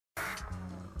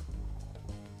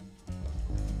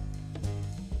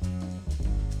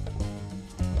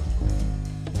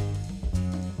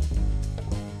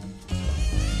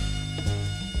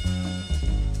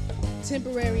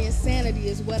Temporary insanity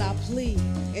is what I plead,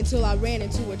 until I ran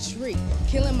into a tree,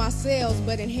 killing my cells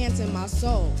but enhancing my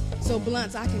soul. So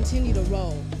blunts I continue to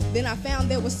roll. Then I found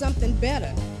there was something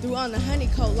better, threw on the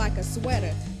honeycoat like a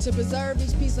sweater. To preserve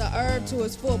each piece of herb to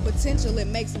its full potential, it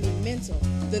makes me mental.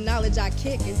 The knowledge I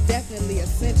kick is definitely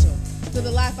essential to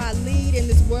the life I lead, in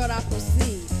this world I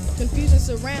proceed. Confusion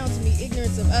surrounds me,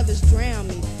 ignorance of others drown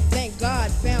me. Thank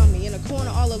God found me in a corner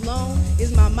all alone.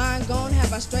 Is my mind gone?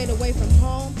 Have I strayed away from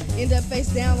home? End up face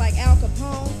down like Al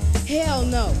Capone? Hell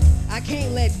no, I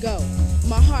can't let go.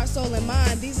 My heart, soul, and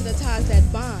mind, these are the ties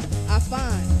that bind. I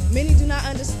find many do not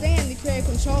understand the creative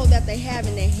control that they have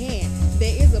in their hand.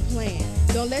 There is a plan.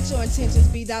 Don't let your intentions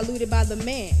be diluted by the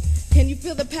man. Can you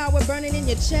feel the power burning in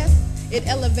your chest? It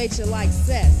elevates you like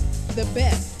cess. The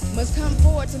best must come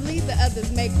forward to lead the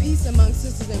others, make peace among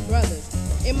sisters and brothers.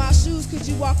 In my shoes, could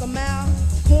you walk a mile?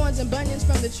 Corns and bunions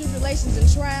from the tribulations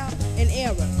and trial and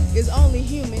error is only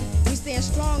human. We stand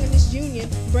strong in this union,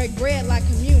 break bread like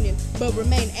communion, but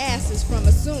remain asses from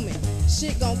assuming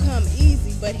shit gon' come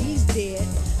easy, but he's dead.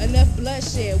 Enough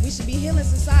bloodshed, we should be healing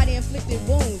society-inflicted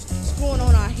wounds, screwing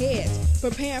on our heads,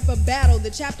 preparing for battle.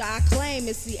 The chapter I claim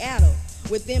is Seattle.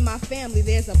 Within my family,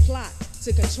 there's a plot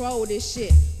to control this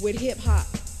shit with hip-hop.